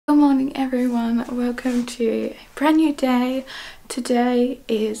morning everyone, welcome to a brand new day. Today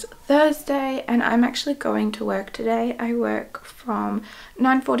is Thursday and I'm actually going to work today. I work from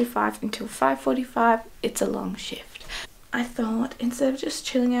 9:45 until 5:45. It's a long shift. I thought instead of just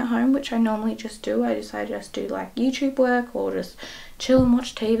chilling at home, which I normally just do, I decided just do like YouTube work or just chill and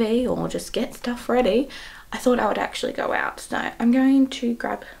watch TV or just get stuff ready. I thought I would actually go out. So I'm going to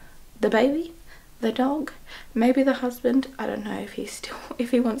grab the baby, the dog, maybe the husband. I don't know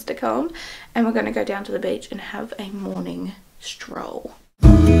if he wants to come, and we're going to go down to the beach and have a morning stroll.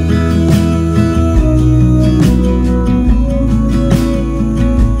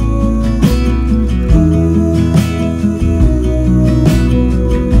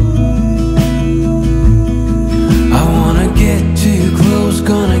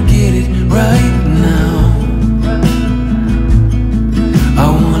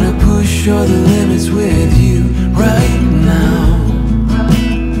 Show the limits with you right now.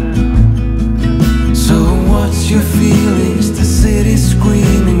 So what's your feelings? The city's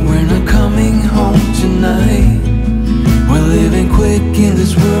screaming, we're not coming home tonight. We're living quick in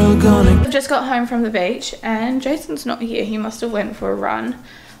this world, gonna... I've just got home from the beach and Jason's not here. He must have went for a run,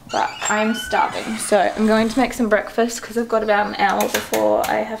 but I'm starving. So I'm going to make some breakfast because I've got about an hour before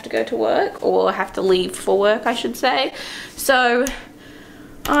I have to go to work, or have to leave for work I should say. So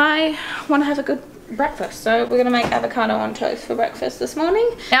I want to have a good breakfast, so we're gonna make avocado on toast for breakfast this morning.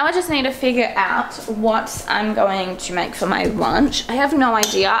 Now I just need to figure out what I'm going to make for my lunch. I have no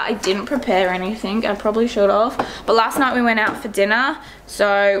idea. I didn't prepare anything. I probably should have, but last night we went out for dinner,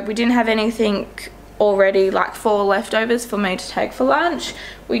 so we didn't have anything already like for leftovers for me to take for lunch.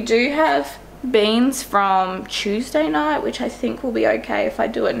 We do have beans from Tuesday night, which I think will be okay if I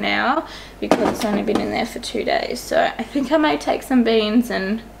do it now because it's only been in there for 2 days. So I think I may take some beans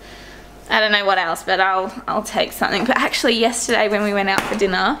and I don't know what else, but I'll take something. But actually yesterday when we went out for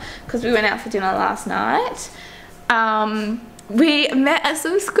dinner, because we went out for dinner last night, we met a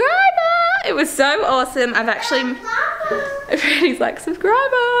subscriber. It was so awesome. I've actually, Freddie's like,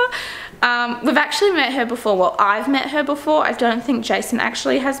 subscriber. We've actually met her before. Well, I've met her before. I don't think Jason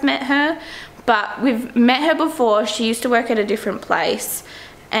actually has met her, but we've met her before. She used to work at a different place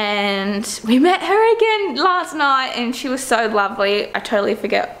and we met her again last night and she was so lovely. I totally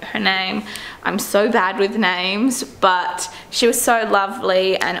forget her name. I'm so bad with names, but she was so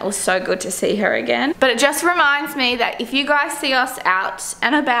lovely and it was so good to see her again. But it just reminds me that if you guys see us out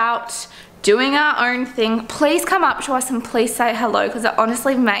and about doing our own thing, please come up to us and please say hello, because it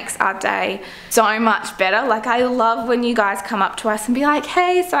honestly makes our day so much better. Like, I love when you guys come up to us and be like,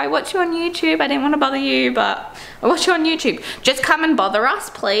 hey, so I watch you on YouTube. I didn't want to bother you, but I watch you on YouTube. Just come and bother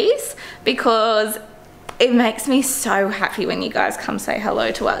us, please, because it makes me so happy when you guys come say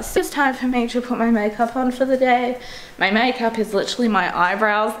hello to us. It's time for me to put my makeup on for the day. My makeup is literally my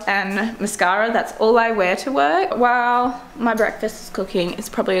eyebrows and mascara. That's all I wear to work. While my breakfast is cooking, it's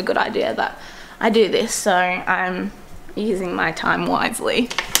probably a good idea that I do this, so I'm using my time wisely.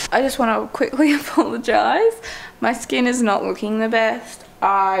 I just want to quickly apologize. My skin is not looking the best.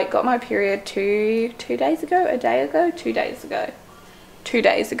 I got my period two days ago, a day ago, 2 days ago. 2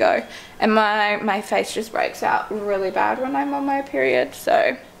 days ago, and my face just breaks out really bad when I'm on my period,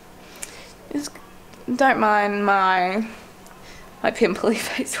 so just don't mind my pimply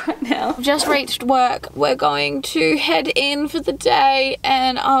face right now. Just reached work. We're going to head in for the day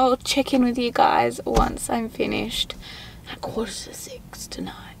and I'll check in with you guys once I'm finished at 5:45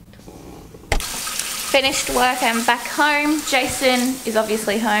 tonight. Finished work and back home. Jason is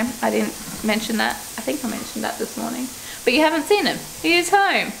obviously home. I didn't mention that. I think I mentioned that this morning, but you haven't seen him. He is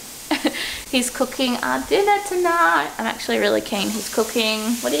home. He's cooking our dinner tonight. I'm actually really keen. He's cooking,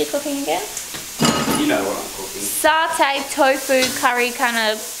 what are you cooking again? You know what I'm cooking. Satay tofu curry kind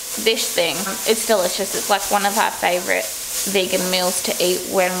of dish thing. It's delicious. It's like one of our favourite vegan meals to eat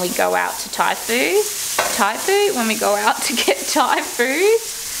when we go out to Thai food, when we go out to get Thai food.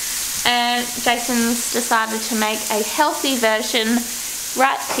 And Jason's decided to make a healthy version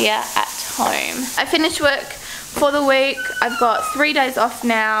right here at home. I finished work for the week. I've got 3 days off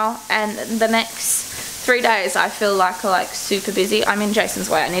now, and the next 3 days I feel like are like super busy. I'm in Jason's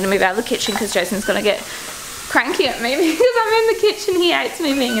way. I need to move out of the kitchen because Jason's gonna get cranky at me because I'm in the kitchen. He hates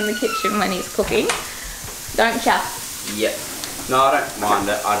me being in the kitchen when he's cooking. Don't ya? Yep. No, I don't mind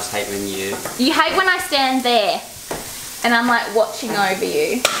it. I just hate when you... You hate when I stand there and I'm like watching over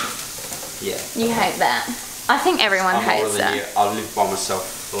you. Yeah. You hate that. I think everyone hates that. You. I live by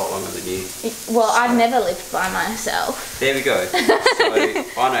myself a lot longer than you. Well, so. I've never lived by myself. There we go. So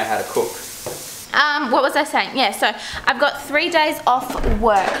I know how to cook. What was I saying? Yeah, so I've got 3 days off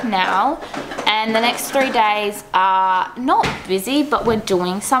work now, and the next 3 days are not busy, but we're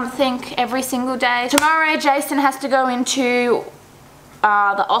doing something every single day. Tomorrow Jason has to go into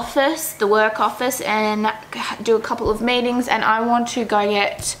the office, the work office, and do a couple of meetings, and I want to go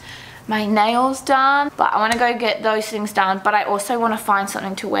get my nails done, but I want to go get those things done. But I also want to find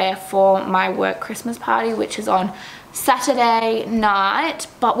something to wear for my work Christmas party, which is on Saturday night.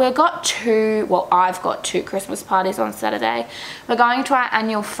 But we've got two, well, I've got 2 Christmas parties on Saturday. We're going to our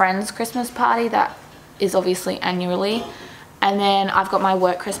annual Friends Christmas party that is obviously annually, and then I've got my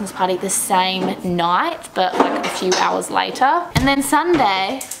work Christmas party the same night, but like a few hours later. And then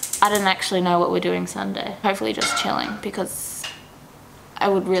Sunday, I don't actually know what we're doing Sunday. Hopefully just chilling, because I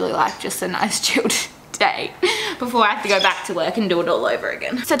would really like just a nice chilled day before I have to go back to work and do it all over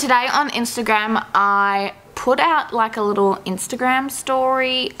again. So today on Instagram, I put out like a little Instagram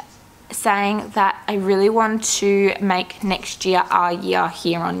story saying that I really want to make next year our year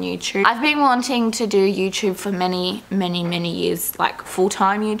here on YouTube. I've been wanting to do YouTube for many years, like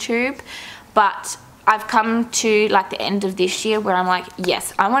full-time YouTube, but I've come to like the end of this year where I'm like,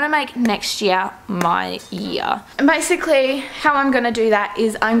 yes, I want to make next year my year. And basically how I'm going to do that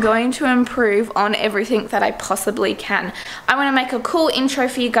is I'm going to improve on everything that I possibly can. I want to make a cool intro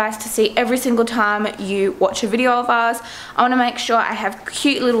for you guys to see every single time you watch a video of ours. I want to make sure I have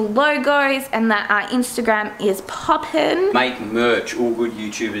cute little logos and that our Instagram is poppin'. Make merch. All good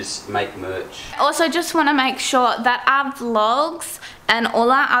YouTubers make merch. I also just want to make sure that our vlogs and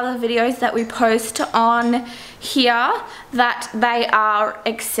all our other videos that we post on here, that they are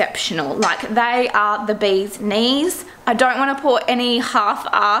exceptional. Like, they are the bee's knees. I don't want to put any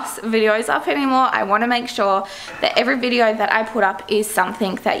half-ass videos up anymore. I want to make sure that every video that I put up is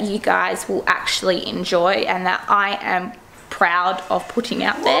something that you guys will actually enjoy and that I am proud of putting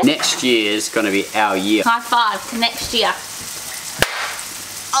out there. Next year is going to be our year. High five to next year.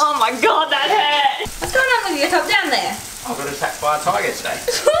 Oh my god, that hurt. What's going on with your top down there? I got attacked by a tiger today.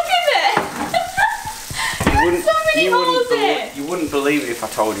 Look at it! So many holes there! You wouldn't believe it if I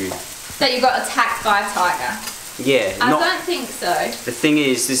told you. That you got attacked by a tiger? Yeah. I don't think so. The thing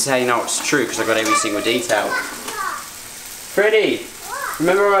is, this is how you know it's true, because I got every single detail. Freddie,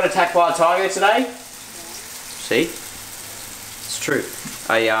 remember I got attacked by a tiger today? See? It's true.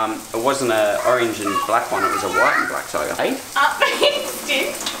 It wasn't an orange and black one, it was a white and black tiger. Hey?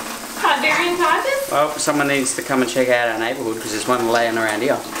 Siberian tigers? Well, someone needs to come and check out our neighbourhood because there's one laying around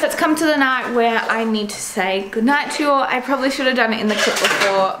here. Let's come to the night where I need to say goodnight to you all. I probably should have done it in the clip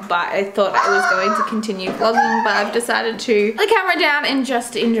before, but I thought I was going to continue vlogging, but I've decided to put the camera down and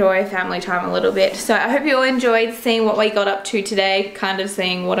just enjoy family time a little bit. So I hope you all enjoyed seeing what we got up to today, kind of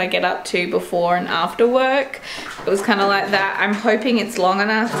seeing what I get up to before and after work. It was kind of like that. I'm hoping it's long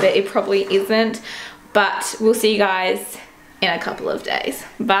enough, but it probably isn't. But we'll see you guys in a couple of days.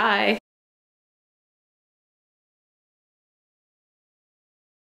 Bye.